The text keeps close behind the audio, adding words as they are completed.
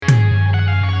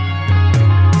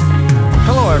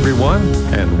everyone,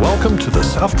 and welcome to the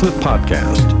Southcliff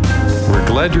podcast. We're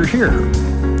glad you're here.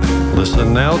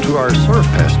 Listen now to our serve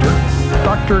pastor,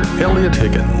 Dr. Elliot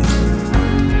Higgins.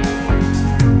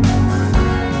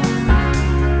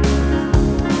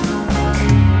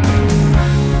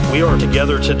 We are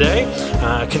together today,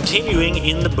 continuing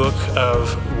in the book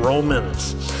of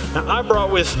Romans. Now, I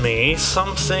brought with me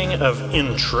something of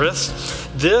interest.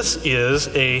 This is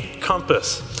a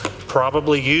compass,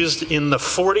 probably used in the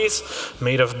 40s,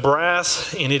 made of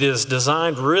brass, and it is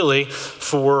designed really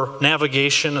for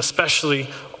navigation, especially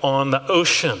on the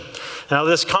ocean. Now,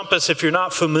 this compass, if you're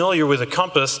not familiar with a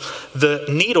compass, the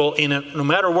needle in it, no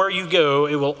matter where you go,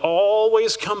 it will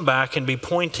always come back and be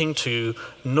pointing to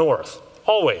north.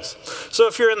 Always. So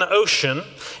if you're in the ocean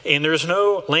and there's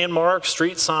no landmarks,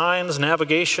 street signs,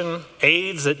 navigation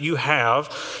aids that you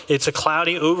have, it's a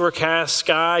cloudy, overcast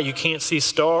sky, you can't see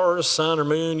stars, sun or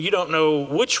moon, you don't know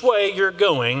which way you're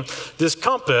going, this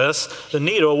compass, the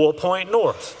needle, will point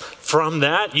north. From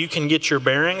that, you can get your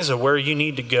bearings of where you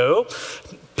need to go.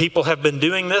 People have been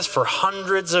doing this for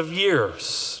hundreds of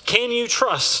years. Can you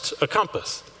trust a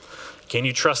compass? Can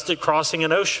you trust it crossing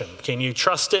an ocean? Can you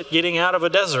trust it getting out of a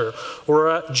desert or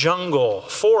a jungle,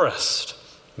 forest?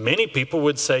 Many people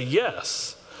would say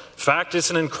yes. In fact, it's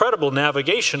an incredible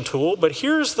navigation tool, but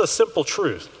here's the simple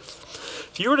truth.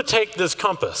 If you were to take this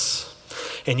compass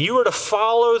and you were to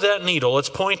follow that needle, it's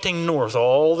pointing north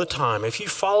all the time. If you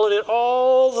followed it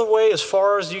all the way as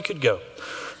far as you could go,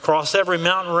 across every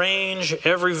mountain range,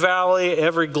 every valley,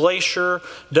 every glacier,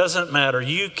 doesn't matter.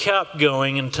 You kept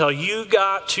going until you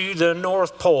got to the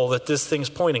North Pole that this thing's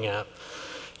pointing at.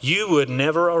 You would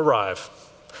never arrive.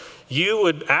 You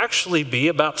would actually be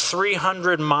about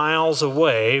 300 miles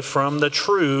away from the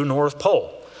true North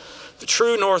Pole. The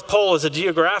true North Pole is a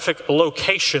geographic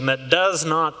location that does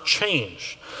not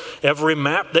change. Every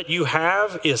map that you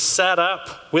have is set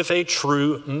up with a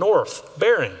true north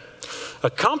bearing. A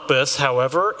compass,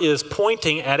 however, is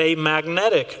pointing at a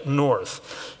magnetic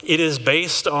north. It is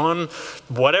based on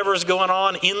whatever's going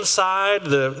on inside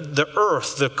the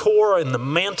earth, the core and the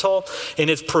mantle, and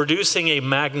it's producing a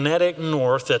magnetic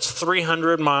north that's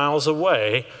 300 miles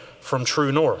away from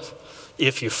true north.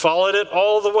 If you followed it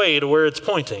all the way to where it's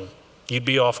pointing, you'd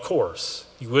be off course.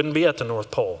 You wouldn't be at the North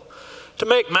Pole. To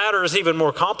make matters even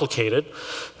more complicated,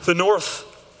 the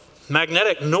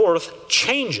magnetic north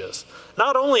changes.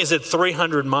 Not only is it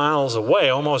 300 miles away,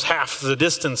 almost half the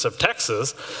distance of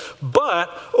Texas, but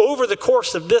over the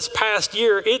course of this past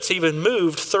year, it's even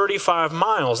moved 35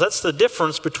 miles. That's the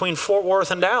difference between Fort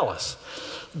Worth and Dallas.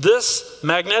 This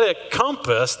magnetic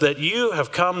compass that you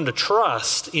have come to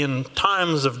trust in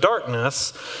times of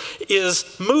darkness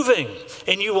is moving,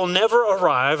 and you will never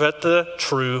arrive at the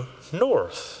true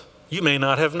north. You may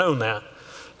not have known that,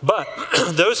 but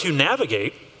those who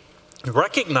navigate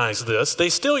recognize this. They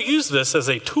still use this as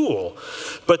a tool,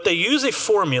 but they use a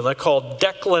formula called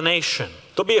declination.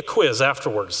 There'll be a quiz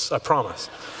afterwards, I promise.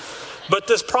 But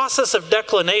this process of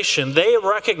declination, they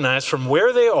recognize from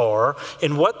where they are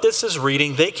and what this is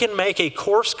reading, they can make a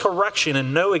course correction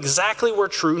and know exactly where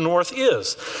true north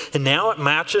is. And now it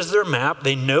matches their map.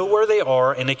 They know where they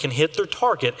are and they can hit their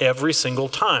target every single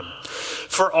time.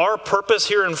 For our purpose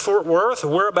here in Fort Worth,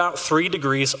 we're about 3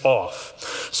 degrees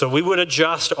off. So we would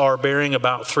adjust our bearing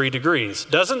about 3 degrees.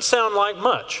 Doesn't sound like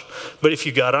much, but if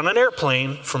you got on an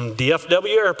airplane from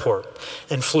DFW Airport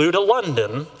and flew to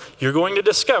London, you're going to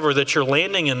discover that you're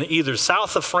landing in either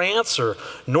south of France or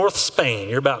North Spain.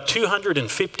 You're about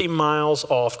 250 miles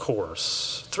off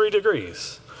course, 3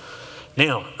 degrees.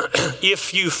 Now,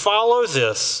 if you follow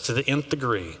this to the nth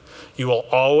degree, you will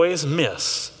always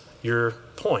miss your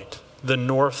point, the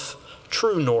north,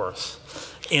 true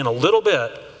north. And a little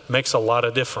bit makes a lot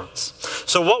of difference.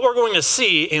 So what we're going to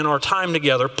see in our time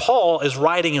together, Paul is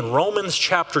writing in Romans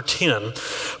chapter 10.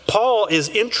 Paul is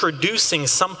introducing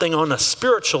something on a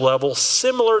spiritual level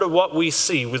similar to what we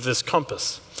see with this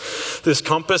compass. This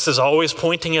compass is always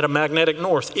pointing at a magnetic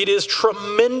north. It is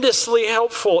tremendously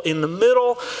helpful in the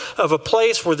middle of a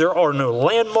place where there are no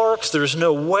landmarks. There's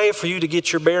no way for you to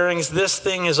get your bearings. This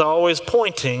thing is always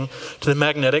pointing to the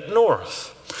magnetic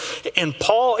north. And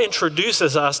Paul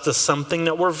introduces us to something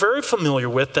that we're very familiar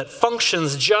with that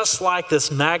functions just like this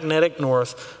magnetic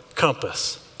north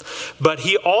compass. But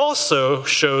he also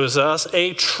shows us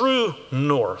a true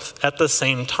north at the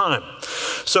same time.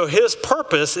 So his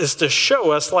purpose is to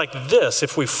show us like this.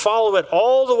 If we follow it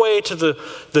all the way to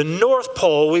the North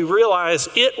Pole, we realize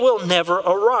it will never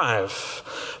arrive.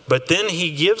 But then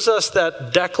he gives us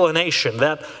that declination,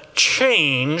 that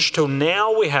change to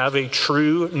now we have a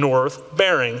true north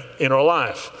bearing in our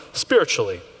life,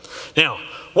 spiritually. Now,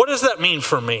 what does that mean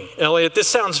for me? Elliot, this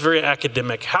sounds very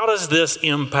academic. How does this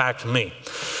impact me?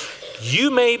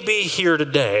 You may be here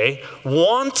today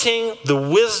wanting the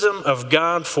wisdom of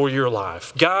God for your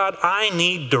life. God, I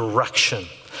need direction.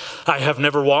 I have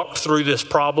never walked through this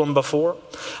problem before.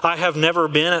 I have never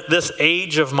been at this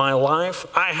age of my life.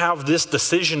 I have this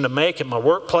decision to make at my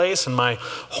workplace and my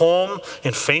home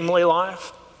and family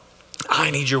life. I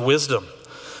need your wisdom.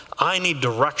 I need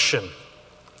direction.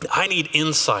 I need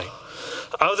insight.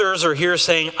 Others are here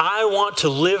saying, I want to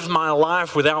live my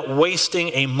life without wasting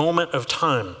a moment of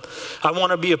time. I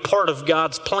want to be a part of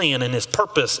God's plan and his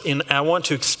purpose, and I want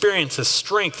to experience his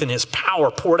strength and his power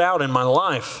poured out in my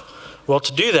life. Well,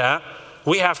 to do that,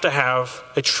 we have to have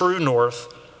a true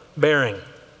north bearing.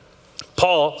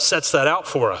 Paul sets that out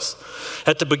for us.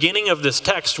 At the beginning of this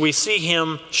text, we see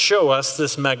him show us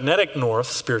this magnetic north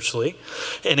spiritually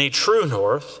and a true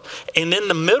north. And in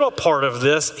the middle part of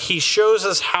this, he shows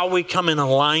us how we come in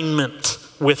alignment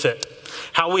with it.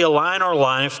 How we align our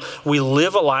life. We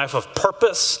live a life of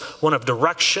purpose, one of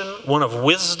direction, one of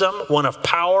wisdom, one of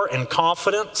power and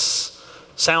confidence.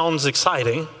 Sounds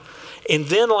exciting. And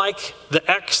then like the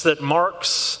X that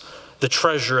marks the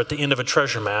treasure at the end of a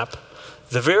treasure map,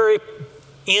 the very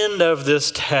end of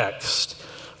this text,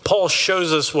 Paul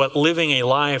shows us what living a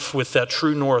life with that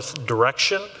true north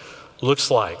direction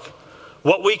looks like.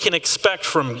 What we can expect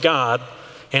from God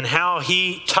and how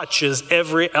he touches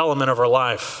every element of our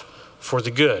life for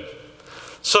the good.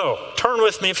 So turn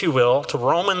with me, if you will, to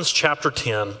Romans chapter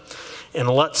 10, and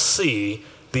let's see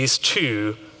these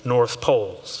two north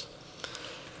poles.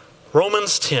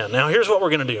 Romans 10. Now here's what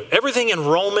we're going to do. Everything in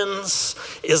Romans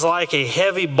is like a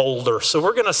heavy boulder. So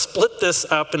we're going to split this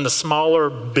up into smaller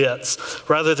bits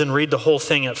rather than read the whole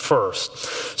thing at first.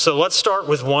 So let's start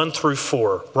with 1 through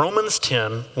 4. Romans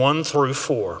 10, 1 through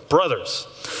 4. Brothers,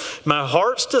 my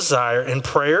heart's desire and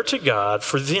prayer to God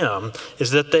for them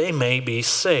is that they may be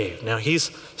saved. Now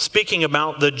he's speaking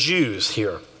about the Jews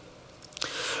here.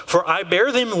 For I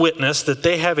bear them witness that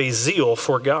they have a zeal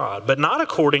for God, but not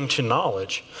according to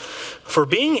knowledge. For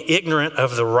being ignorant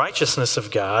of the righteousness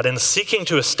of God and seeking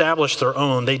to establish their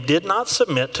own, they did not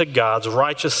submit to God's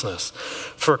righteousness.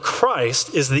 For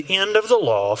Christ is the end of the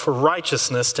law for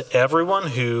righteousness to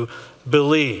everyone who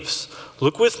believes.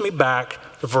 Look with me back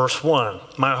to verse 1.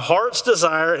 My heart's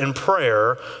desire and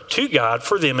prayer to God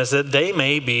for them is that they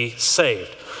may be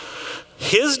saved.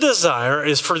 His desire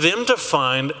is for them to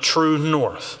find true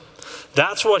north.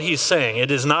 That's what he's saying.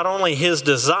 It is not only his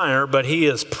desire, but he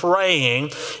is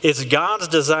praying. It's God's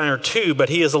desire too, but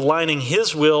he is aligning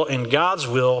his will and God's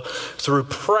will through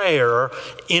prayer,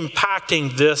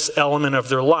 impacting this element of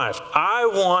their life. I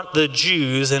want the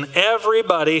Jews and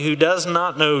everybody who does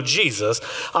not know Jesus,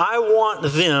 I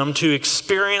want them to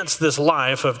experience this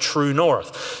life of true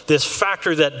north, this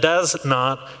factor that does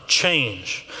not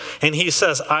change. And he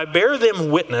says, I bear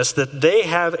them witness that they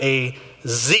have a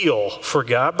zeal for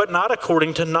God, but not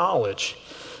according to knowledge.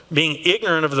 Being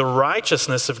ignorant of the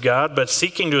righteousness of God, but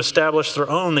seeking to establish their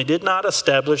own, they did not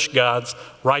establish God's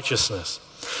righteousness.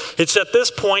 It's at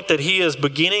this point that he is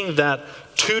beginning that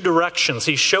two directions.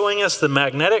 He's showing us the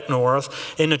magnetic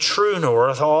north and the true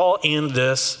north all in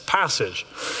this passage.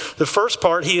 The first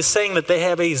part, he is saying that they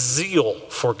have a zeal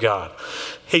for God,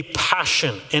 a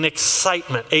passion, an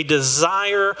excitement, a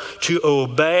desire to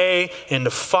obey and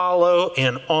to follow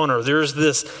and honor. There's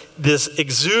this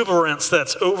exuberance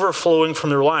that's overflowing from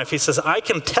their life. He says, I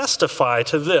can testify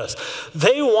to this.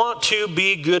 They want to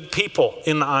be good people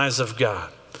in the eyes of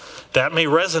God. That may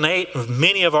resonate with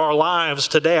many of our lives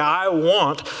today. I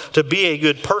want to be a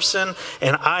good person,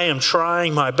 and I am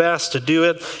trying my best to do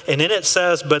it. And then it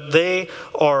says, but they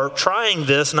are trying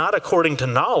this not according to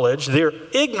knowledge. They're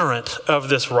ignorant of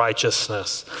this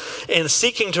righteousness. And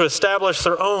seeking to establish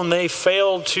their own, they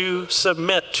fail to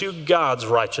submit to God's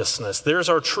righteousness. There's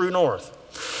our true north.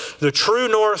 The true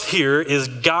north here is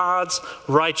God's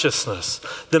righteousness.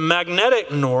 The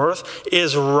magnetic north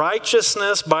is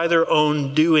righteousness by their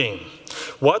own doing.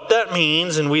 What that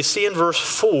means, and we see in verse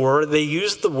 4, they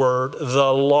use the word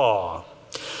the law.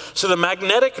 So the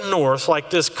magnetic north,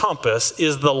 like this compass,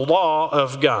 is the law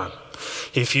of God.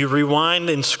 If you rewind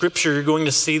in Scripture, you're going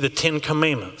to see the 10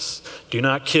 Commandments. Do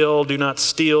not kill, do not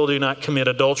steal, do not commit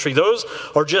adultery. Those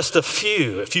are just a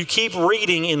few. If you keep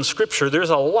reading in Scripture, there's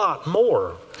a lot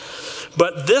more.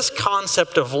 But this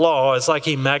concept of law is like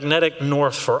a magnetic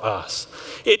north for us.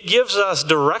 It gives us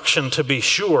direction to be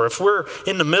sure. If we're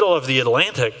in the middle of the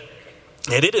Atlantic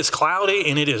And it is cloudy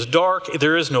and it is dark.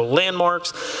 There is no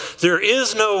landmarks. There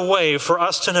is no way for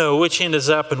us to know which end is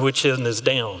up and which end is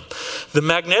down. The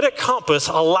magnetic compass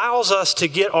allows us to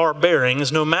get our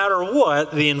bearings no matter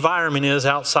what the environment is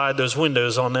outside those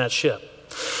windows on that ship.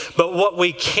 But what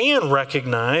we can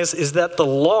recognize is that the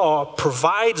law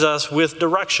provides us with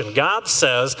direction. God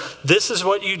says, this is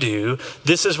what you do,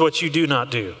 this is what you do not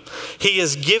do. He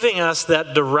is giving us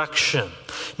that direction.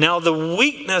 Now, the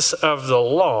weakness of the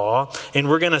law, and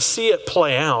we're going to see it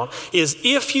play out, is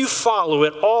if you follow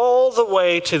it all the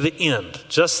way to the end,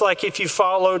 just like if you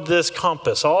followed this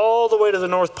compass all the way to the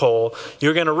North Pole,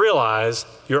 you're going to realize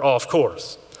you're off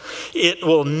course. It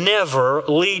will never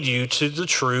lead you to the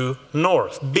true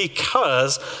north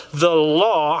because the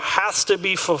law has to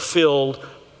be fulfilled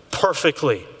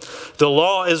perfectly. The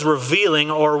law is revealing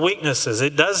our weaknesses.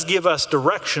 It does give us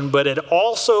direction, but it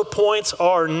also points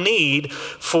our need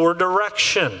for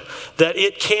direction that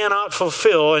it cannot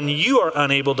fulfill and you are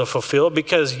unable to fulfill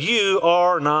because you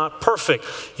are not perfect.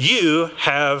 You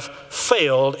have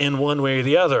failed in one way or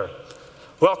the other.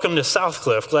 Welcome to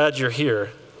Southcliff. Glad you're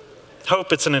here.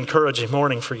 Hope it's an encouraging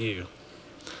morning for you.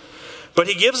 But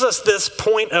he gives us this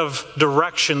point of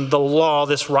direction, the law,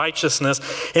 this righteousness.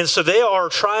 And so they are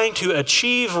trying to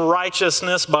achieve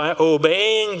righteousness by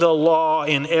obeying the law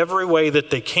in every way that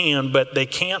they can, but they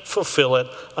can't fulfill it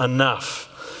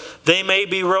enough. They may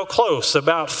be real close,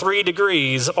 about 3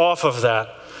 degrees off of that,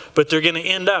 but they're going to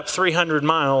end up 300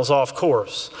 miles off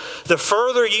course. The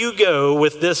further you go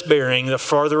with this bearing, the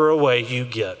farther away you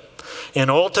get. And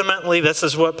ultimately, this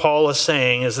is what Paul is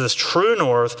saying, is this true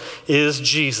north is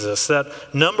Jesus. That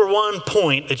number one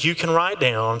point that you can write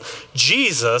down,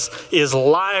 Jesus is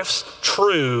life's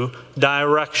true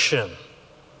direction.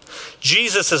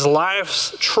 Jesus is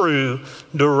life's true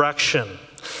direction.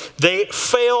 They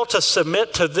fail to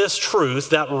submit to this truth,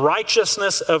 that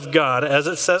righteousness of God, as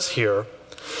it says here.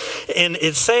 And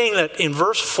it's saying that in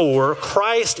verse 4,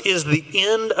 Christ is the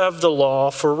end of the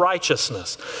law for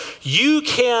righteousness. You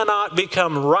cannot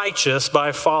become righteous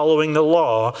by following the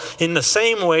law in the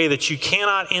same way that you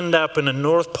cannot end up in the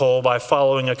North Pole by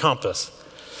following a compass.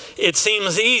 It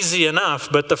seems easy enough,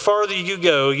 but the farther you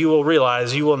go, you will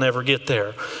realize you will never get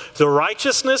there. The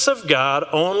righteousness of God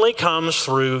only comes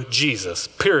through Jesus,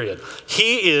 period.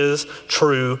 He is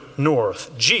true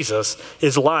north. Jesus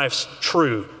is life's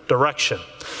true direction.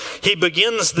 He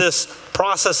begins this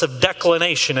process of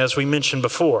declination, as we mentioned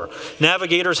before.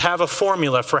 Navigators have a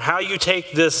formula for how you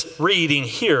take this reading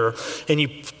here and you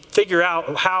figure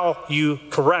out how you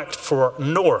correct for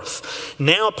north.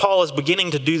 Now Paul is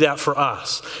beginning to do that for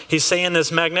us. He's saying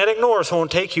this magnetic north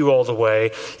won't take you all the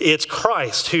way. It's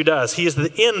Christ who does. He is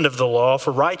the end of the law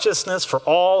for righteousness for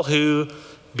all who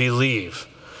believe.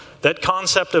 That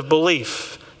concept of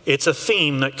belief, it's a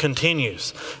theme that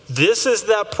continues. This is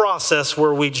that process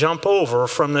where we jump over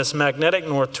from this magnetic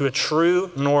north to a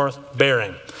true north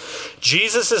bearing.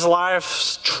 Jesus is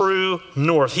life's true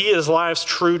north. He is life's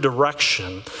true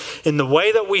direction. And the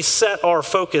way that we set our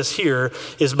focus here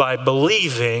is by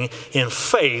believing in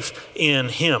faith in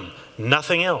him,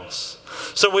 nothing else.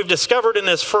 So we've discovered in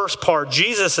this first part,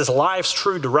 Jesus is life's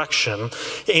true direction,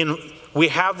 and we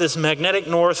have this magnetic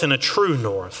north and a true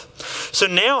north. So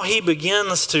now he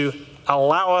begins to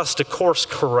allow us to course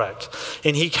correct.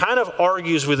 And he kind of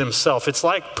argues with himself. It's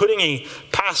like putting a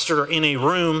pastor in a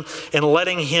room and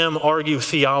letting him argue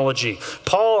theology.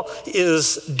 Paul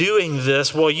is doing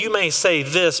this. Well, you may say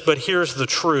this, but here's the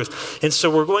truth. And so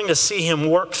we're going to see him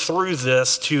work through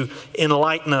this to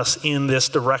enlighten us in this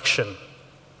direction.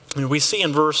 And we see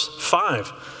in verse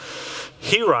 5,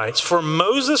 he writes, "For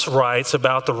Moses writes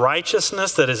about the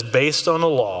righteousness that is based on the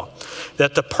law,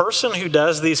 that the person who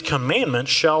does these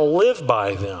commandments shall live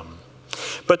by them.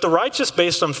 But the righteous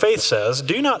based on faith says,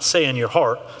 do not say in your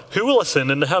heart, who will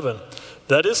ascend into heaven?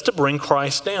 That is to bring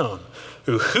Christ down.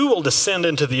 Who will descend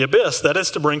into the abyss? That is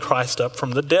to bring Christ up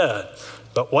from the dead.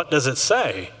 But what does it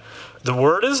say? The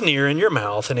word is near in your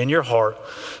mouth and in your heart.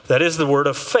 That is the word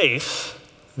of faith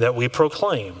that we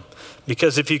proclaim.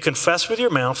 Because if you confess with your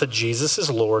mouth that Jesus is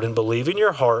Lord and believe in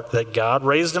your heart that God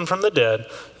raised him from the dead,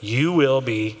 you will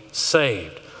be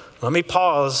saved." Let me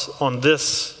pause on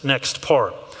this next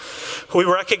part. We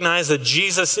recognize that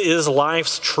Jesus is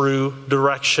life's true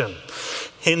direction.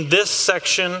 In this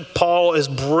section, Paul is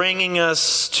bringing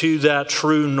us to that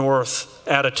true north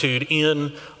attitude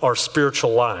in our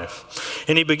spiritual life.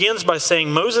 And he begins by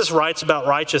saying, Moses writes about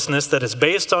righteousness that is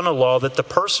based on a law that the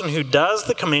person who does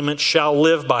the commandments shall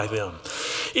live by them.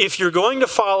 If you're going to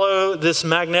follow this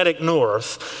magnetic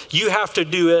north, you have to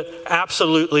do it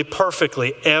absolutely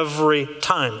perfectly every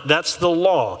time. That's the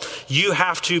law. You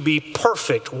have to be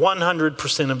perfect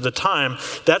 100% of the time.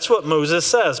 That's what Moses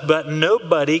says, but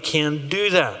nobody can do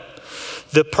that.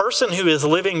 The person who is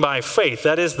living by faith,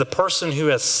 that is the person who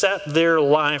has set their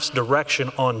life's direction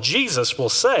on Jesus, will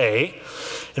say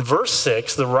in verse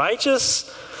 6, the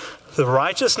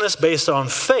righteousness based on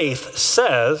faith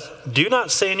says, do not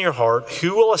say in your heart,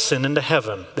 who will ascend into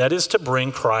heaven? That is to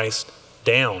bring Christ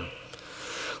down.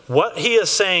 What he is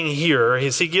saying here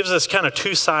is he gives us kind of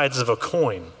two sides of a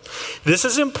coin. This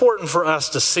is important for us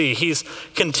to see. He's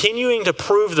continuing to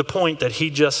prove the point that he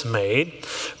just made.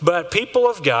 But people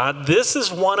of God, this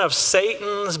is one of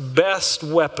Satan's best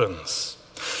weapons.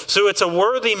 So it's a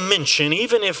worthy mention,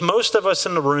 even if most of us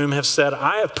in the room have said,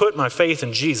 I have put my faith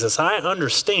in Jesus. I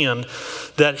understand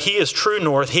that he is true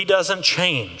north. He doesn't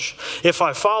change. If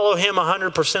I follow him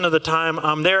 100% of the time,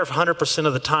 I'm there 100%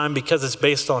 of the time because it's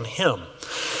based on him.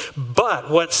 But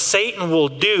what Satan will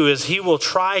do is he will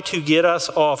try to get us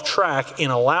off track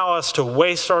and allow us to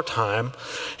waste our time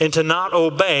and to not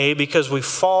obey because we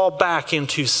fall back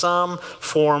into some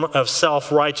form of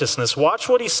self-righteousness. Watch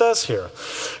what he says here.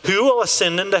 Who will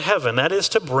ascend into heaven? That is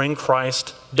to bring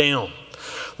Christ down.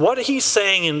 What he's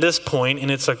saying in this point,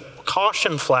 and it's a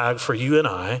caution flag for you and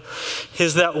I,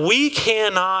 is that we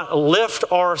cannot lift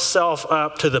ourselves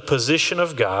up to the position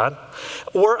of God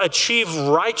or achieve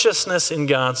righteousness in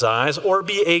God's eyes or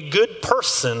be a good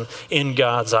person in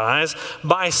God's eyes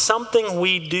by something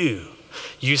we do.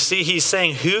 You see, he's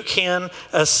saying, who can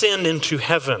ascend into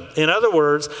heaven? In other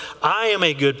words, I am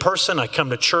a good person. I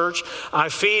come to church. I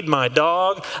feed my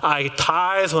dog. I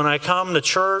tithe when I come to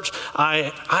church.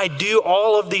 I do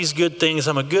all of these good things.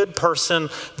 I'm a good person.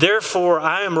 Therefore,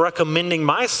 I am recommending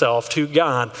myself to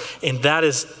God, and that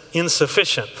is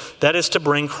insufficient. That is to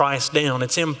bring Christ down.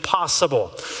 It's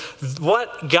impossible.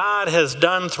 What God has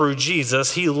done through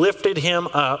Jesus, he lifted him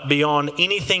up beyond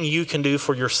anything you can do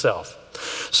for yourself.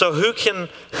 So who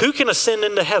can ascend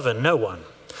into heaven? No one.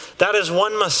 That is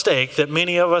one mistake that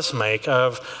many of us make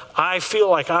of, I feel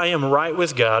like I am right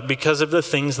with God because of the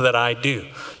things that I do.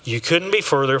 You couldn't be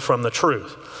further from the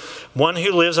truth. One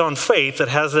who lives on faith that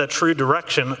has that true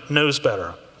direction knows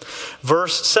better.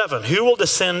 Verse 7, who will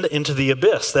descend into the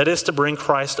abyss? That is to bring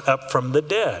Christ up from the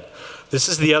dead. This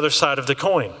is the other side of the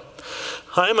coin.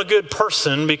 I am a good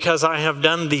person because I have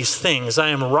done these things. I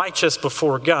am righteous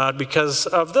before God because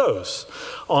of those.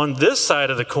 On this side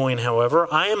of the coin,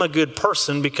 however, I am a good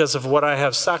person because of what I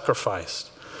have sacrificed,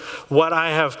 what I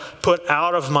have put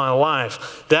out of my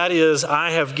life. That is,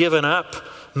 I have given up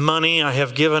money, I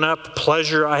have given up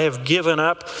pleasure, I have given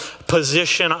up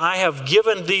position. I have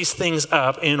given these things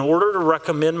up in order to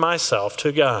recommend myself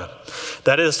to God.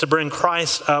 That is to bring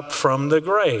Christ up from the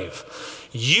grave.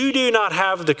 You do not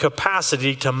have the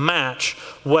capacity to match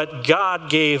what God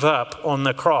gave up on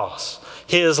the cross.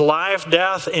 His life,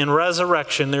 death, and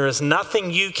resurrection, there is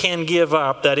nothing you can give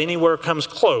up that anywhere comes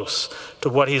close to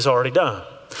what he's already done.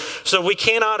 So we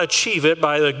cannot achieve it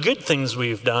by the good things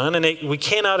we've done, and we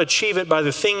cannot achieve it by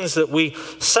the things that we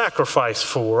sacrifice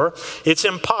for. It's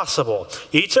impossible.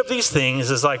 Each of these things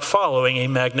is like following a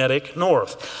magnetic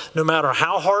north. No matter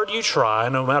how hard you try,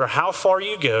 no matter how far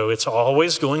you go, it's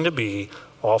always going to be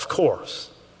off course.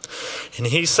 And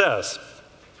he says,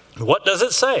 what does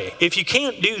it say? If you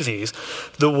can't do these,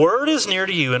 the word is near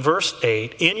to you in verse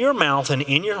 8, in your mouth and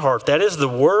in your heart. That is the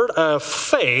word of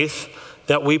faith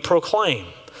that we proclaim.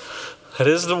 That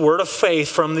is the word of faith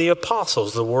from the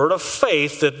apostles, the word of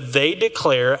faith that they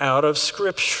declare out of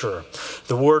Scripture,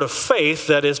 the word of faith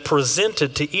that is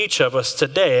presented to each of us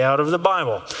today out of the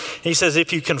Bible. He says,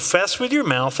 if you confess with your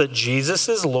mouth that Jesus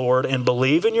is Lord and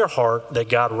believe in your heart that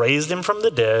God raised him from the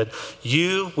dead,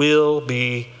 you will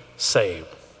be saved.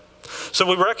 So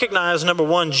we recognize, number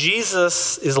one,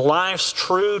 Jesus is life's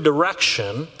true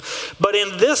direction. But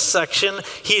in this section,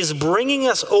 he is bringing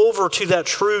us over to that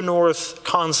true north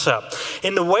concept.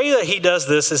 And the way that he does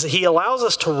this is he allows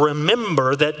us to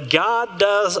remember that God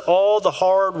does all the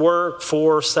hard work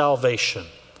for salvation.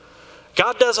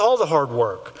 God does all the hard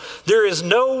work. There is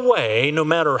no way, no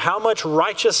matter how much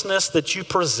righteousness that you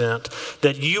present,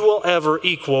 that you will ever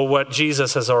equal what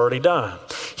Jesus has already done.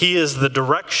 He is the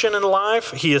direction in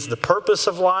life, he is the purpose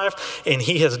of life, and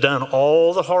he has done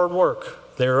all the hard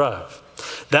work thereof.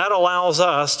 That allows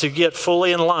us to get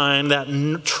fully in line that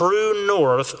true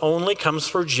north only comes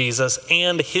through Jesus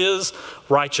and his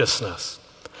righteousness.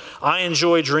 I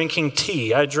enjoy drinking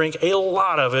tea. I drink a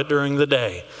lot of it during the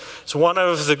day. It's one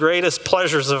of the greatest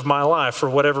pleasures of my life for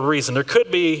whatever reason. There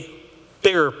could be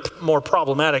bigger, more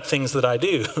problematic things that I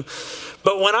do.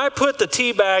 But when I put the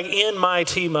tea bag in my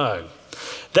tea mug,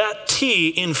 that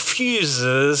tea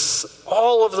infuses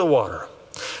all of the water.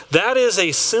 That is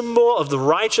a symbol of the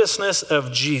righteousness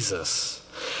of Jesus.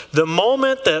 The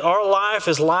moment that our life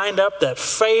is lined up, that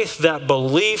faith, that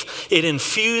belief, it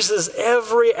infuses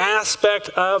every aspect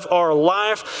of our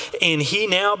life, and he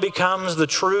now becomes the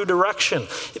true direction.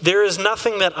 There is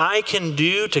nothing that I can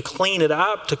do to clean it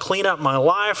up, to clean up my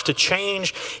life, to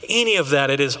change any of that.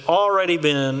 It has already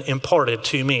been imparted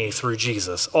to me through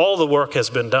Jesus. All the work has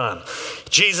been done.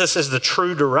 Jesus is the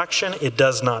true direction. It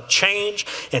does not change,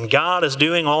 and God is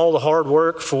doing all the hard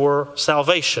work for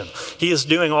salvation. He is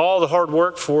doing all the hard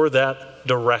work for that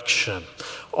direction.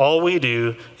 All we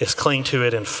do is cling to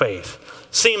it in faith.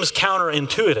 Seems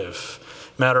counterintuitive.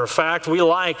 Matter of fact, we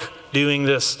like doing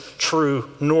this true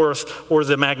north or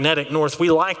the magnetic north. We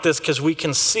like this because we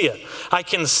can see it. I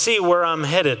can see where I'm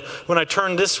headed. When I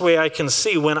turn this way, I can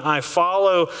see. When I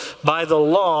follow by the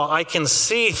law, I can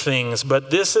see things.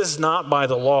 But this is not by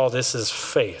the law. This is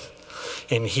faith.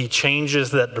 And he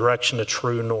changes that direction to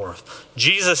true north.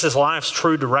 Jesus is life's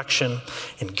true direction,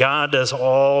 and God does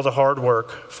all the hard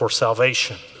work for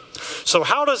salvation. So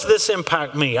how does this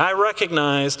impact me? I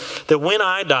recognize that when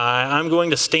I die, I'm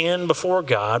going to stand before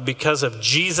God because of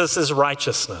Jesus'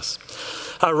 righteousness.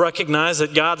 I recognize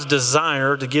that God's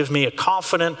desire to give me a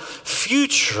confident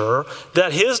future,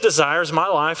 that his desires, my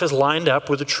life is lined up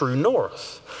with the true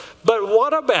north. But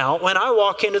what about when I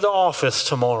walk into the office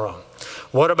tomorrow?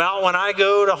 What about when I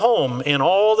go to home and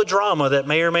all the drama that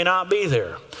may or may not be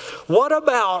there? What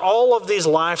about all of these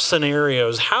life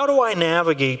scenarios? How do I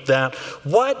navigate that?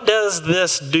 What does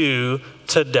this do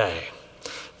today?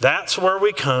 That's where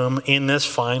we come in this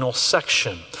final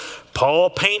section. Paul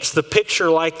paints the picture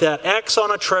like that X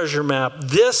on a treasure map.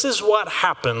 This is what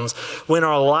happens when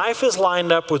our life is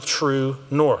lined up with true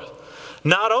north.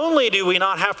 Not only do we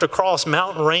not have to cross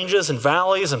mountain ranges and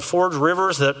valleys and forge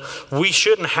rivers that we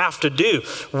shouldn't have to do.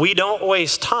 We don't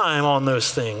waste time on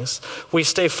those things. We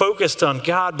stay focused on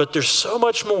God, but there's so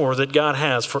much more that God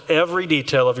has for every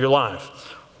detail of your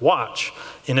life. Watch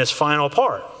in his final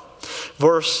part.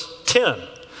 Verse 10.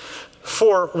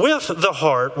 For with the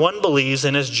heart one believes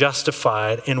and is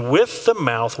justified, and with the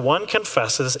mouth one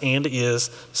confesses and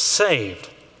is saved.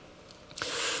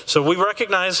 So we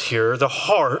recognize here the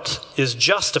heart is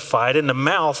justified and the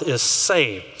mouth is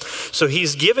saved. So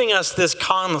he's giving us this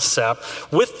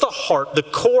concept with the heart, the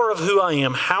core of who I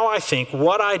am, how I think,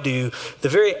 what I do, the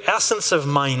very essence of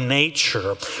my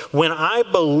nature. When I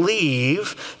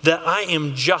believe that I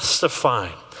am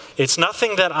justified, it's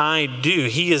nothing that I do.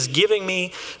 He is giving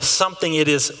me something. It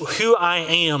is who I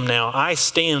am now. I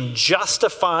stand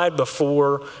justified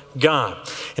before God.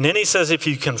 And then he says, if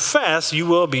you confess, you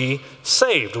will be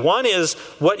saved. One is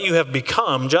what you have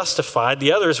become, justified.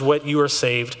 The other is what you are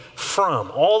saved from.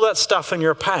 All that stuff in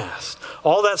your past.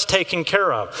 All that's taken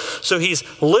care of. So he's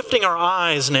lifting our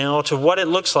eyes now to what it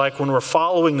looks like when we're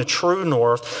following the true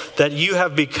north, that you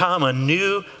have become a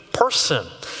new person,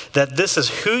 that this is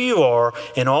who you are,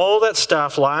 and all that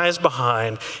stuff lies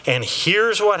behind. And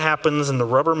here's what happens, and the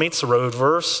rubber meets the road,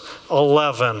 verse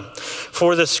 11.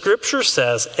 For the scripture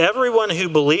says, everyone who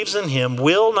believes in him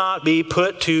will not be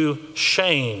put to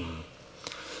shame.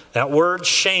 That word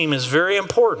shame is very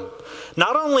important.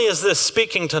 Not only is this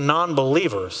speaking to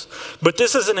non-believers, but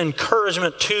this is an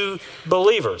encouragement to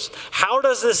believers. How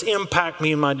does this impact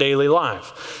me in my daily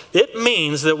life? It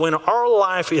means that when our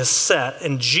life is set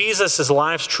in Jesus'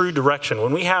 life's true direction,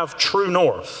 when we have true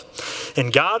north,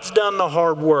 and God's done the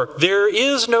hard work, there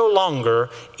is no longer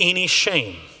any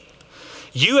shame.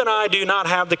 You and I do not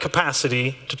have the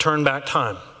capacity to turn back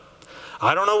time.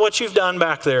 I don't know what you've done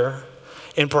back there.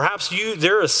 And perhaps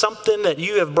there is something that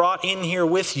you have brought in here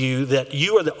with you that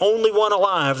you are the only one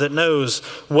alive that knows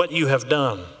what you have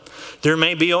done. There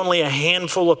may be only a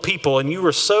handful of people, and you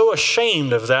are so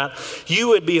ashamed of that, you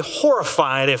would be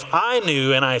horrified if I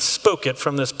knew and I spoke it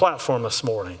from this platform this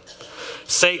morning.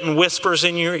 Satan whispers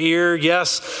in your ear,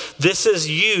 yes, this is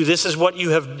you. This is what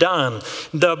you have done.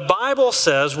 The Bible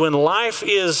says when life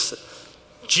is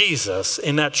Jesus,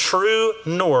 in that true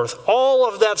north, all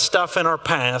of that stuff in our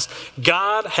past,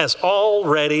 God has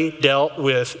already dealt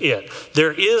with it.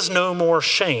 There is no more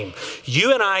shame.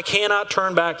 You and I cannot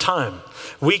turn back time.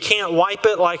 We can't wipe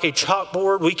it like a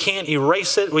chalkboard. We can't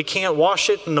erase it. We can't wash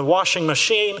it in the washing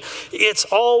machine. It's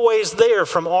always there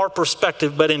from our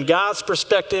perspective, but in God's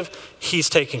perspective, he's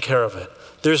taking care of it.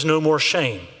 There's no more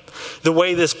shame. The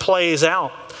way this plays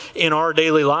out in our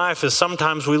daily life is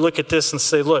sometimes we look at this and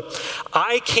say, look,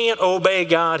 I can't obey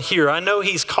God here. I know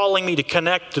he's calling me to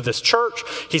connect to this church.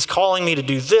 He's calling me to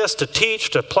do this, to teach,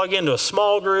 to plug into a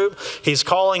small group. He's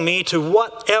calling me to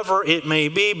whatever it may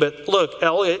be. But look,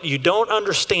 Elliot, you don't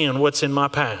understand what's in my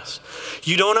past.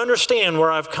 You don't understand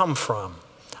where I've come from.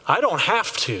 I don't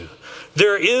have to.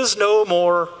 There is no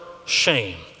more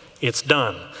shame. It's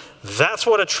done. That's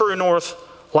what a true north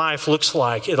life looks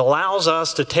like. It allows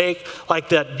us to take like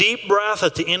that deep breath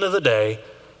at the end of the day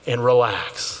and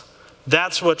relax.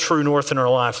 That's what true north in our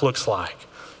life looks like.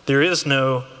 There is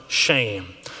no shame.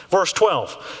 Verse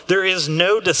 12, there is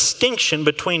no distinction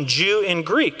between Jew and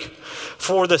Greek,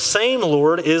 for the same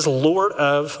Lord is Lord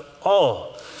of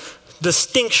all.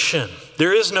 Distinction.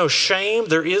 There is no shame.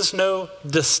 There is no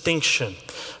distinction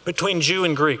between Jew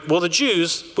and Greek. Well, the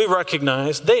Jews, we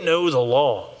recognize, they know the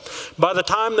law. By the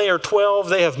time they are 12,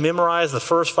 they have memorized the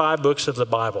first 5 books of the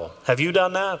Bible. Have you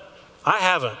done that? I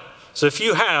haven't. So if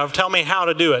you have, tell me how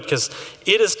to do it, because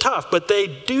it is tough. But they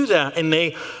do that, and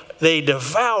they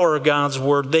devour God's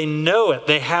word. They know it.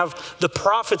 They have the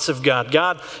prophets of God.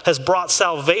 God has brought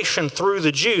salvation through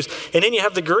the Jews. And then you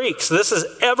have the Greeks. This is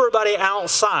everybody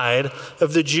outside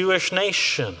of the Jewish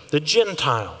nation, the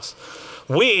Gentiles.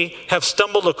 We have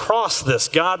stumbled across this.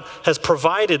 God has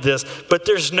provided this, but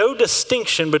there's no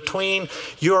distinction between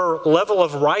your level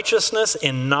of righteousness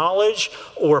and knowledge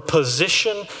or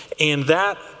position and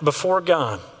that before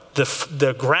God.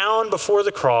 The ground before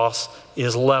the cross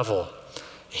is level.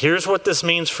 Here's what this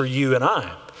means for you and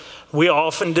I. We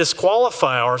often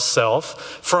disqualify ourselves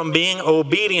from being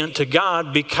obedient to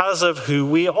God because of who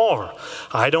we are.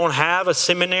 I don't have a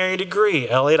seminary degree,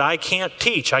 Elliot. I can't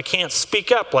teach. I can't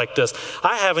speak up like this.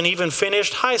 I haven't even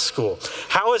finished high school.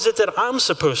 How is it that I'm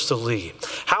supposed to lead?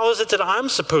 How is it that I'm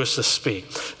supposed to speak?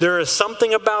 There is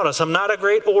something about us. I'm not a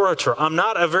great orator. I'm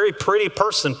not a very pretty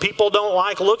person. People don't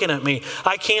like looking at me.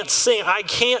 I can't sing. I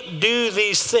can't do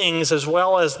these things as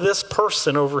well as this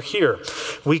person over here.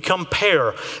 We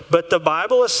compare, but the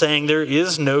Bible is saying there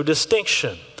is no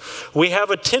distinction. We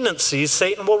have a tendency,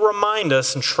 Satan will remind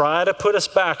us and try to put us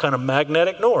back on a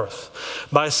magnetic north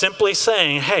by simply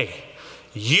saying, hey,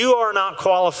 you are not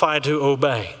qualified to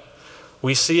obey.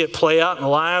 We see it play out in the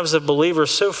lives of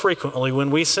believers so frequently when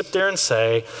we sit there and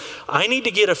say, I need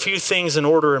to get a few things in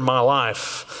order in my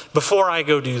life before I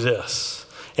go do this.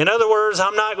 In other words,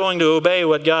 I'm not going to obey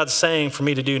what God's saying for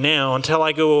me to do now until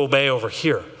I go obey over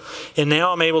here. And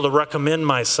now I'm able to recommend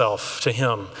myself to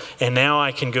him. And now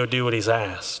I can go do what he's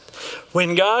asked.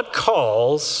 When God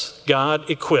calls, God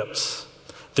equips.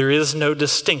 There is no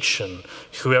distinction,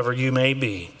 whoever you may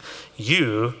be.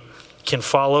 You can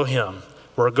follow him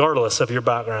regardless of your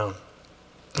background.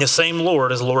 The same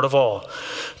Lord is Lord of all,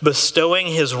 bestowing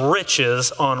his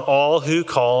riches on all who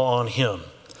call on him.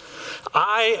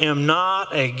 I am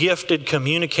not a gifted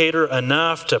communicator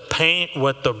enough to paint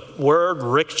what the word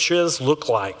riches look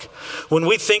like. When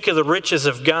we think of the riches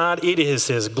of God, it is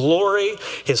his glory,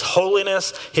 his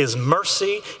holiness, his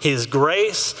mercy, his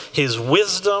grace, his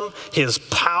wisdom, his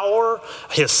power,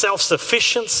 his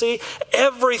self-sufficiency,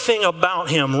 everything about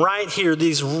him right here,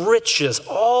 these riches,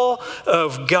 all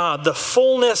of God, the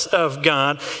fullness of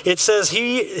God. It says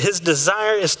his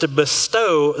desire is to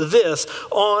bestow this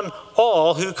on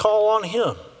all who call on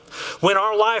him. When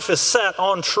our life is set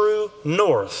on true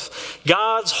north,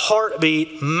 God's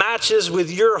heartbeat matches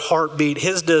with your heartbeat.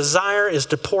 His desire is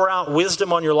to pour out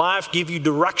wisdom on your life, give you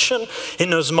direction in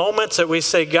those moments that we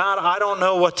say, God, I don't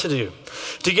know what to do.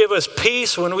 To give us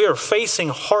peace when we are facing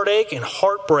heartache and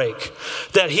heartbreak,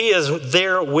 that he is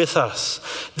there with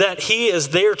us, that he is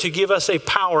there to give us a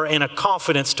power and a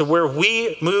confidence to where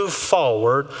we move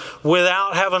forward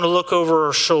without having to look over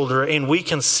our shoulder and we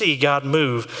can see God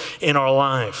move in our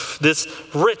life. This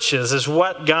riches is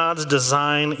what God's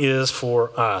design is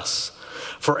for us.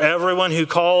 For everyone who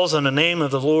calls on the name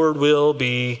of the Lord will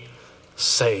be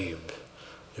saved.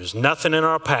 There's nothing in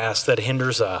our past that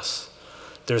hinders us.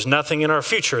 There's nothing in our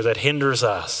future that hinders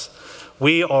us.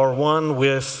 We are one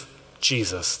with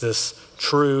Jesus, this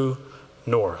true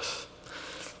north.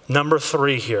 Number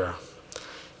 3 here.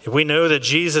 If we know that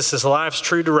Jesus is life's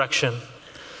true direction,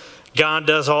 God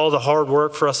does all the hard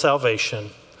work for our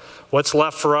salvation. What's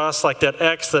left for us, like that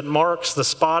X that marks the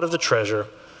spot of the treasure,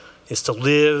 is to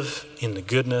live in the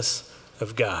goodness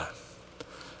of God.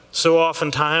 So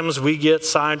oftentimes we get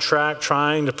sidetracked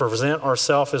trying to present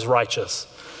ourselves as righteous,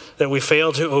 that we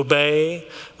fail to obey,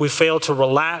 we fail to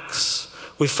relax,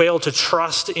 we fail to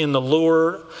trust in the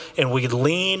Lord, and we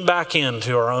lean back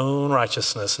into our own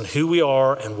righteousness and who we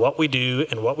are and what we do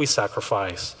and what we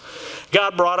sacrifice.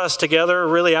 God brought us together,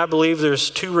 really, I believe there's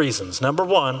two reasons. Number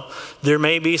one, there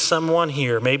may be someone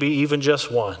here, maybe even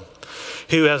just one,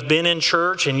 who has been in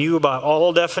church and you by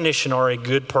all definition are a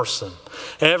good person.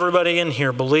 Everybody in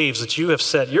here believes that you have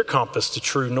set your compass to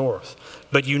true north,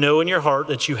 but you know in your heart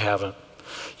that you haven't.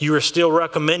 You are still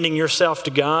recommending yourself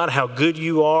to God, how good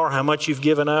you are, how much you've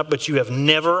given up, but you have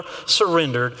never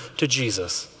surrendered to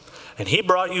Jesus. And he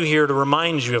brought you here to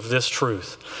remind you of this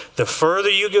truth. The further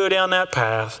you go down that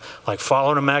path, like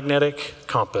following a magnetic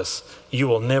compass, you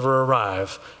will never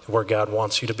arrive where God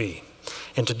wants you to be.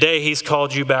 And today he's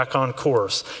called you back on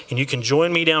course. And you can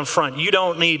join me down front. You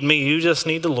don't need me, you just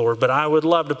need the Lord. But I would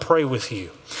love to pray with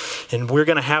you. And we're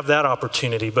going to have that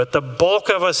opportunity. But the bulk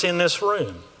of us in this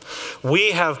room,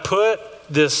 we have put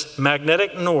this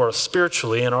magnetic north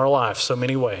spiritually in our life so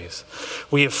many ways.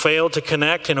 We have failed to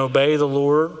connect and obey the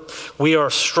Lord. We are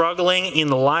struggling in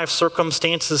the life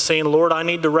circumstances saying, Lord, I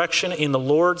need direction. And the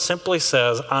Lord simply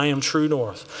says, I am true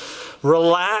north.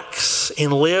 Relax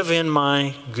and live in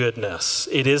my goodness.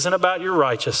 It isn't about your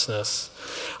righteousness.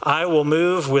 I will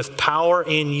move with power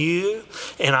in you,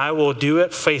 and I will do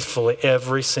it faithfully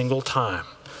every single time.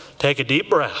 Take a deep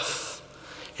breath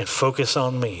and focus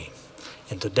on me.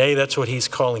 And today, that's what he's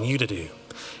calling you to do.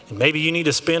 And maybe you need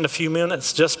to spend a few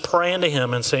minutes just praying to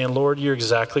him and saying, Lord, you're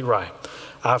exactly right.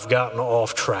 I've gotten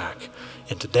off track.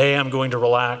 And today I'm going to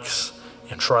relax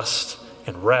and trust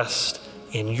and rest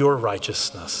in your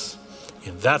righteousness.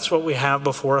 And that's what we have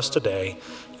before us today.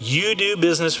 You do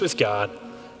business with God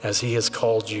as he has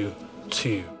called you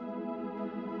to.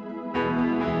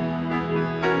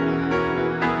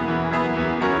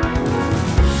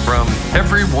 From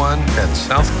everyone at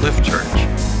Southcliff Church,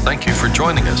 thank you for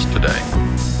joining us today.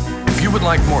 If you would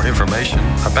like more information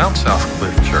about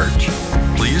Southcliff Church,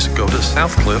 please go to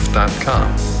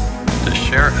southcliff.com. To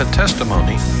share a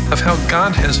testimony of how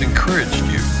God has encouraged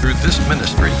you through this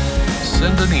ministry,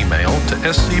 send an email to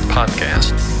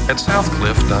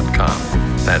scpodcast@southcliff.com.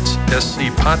 That's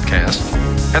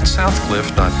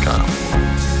scpodcast@southcliff.com.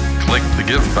 Click the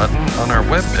Give button on our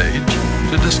webpage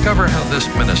to discover how this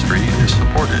ministry is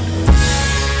supported.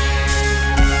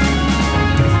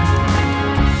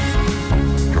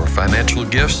 Your financial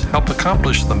gifts help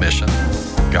accomplish the mission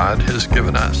God has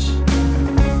given us.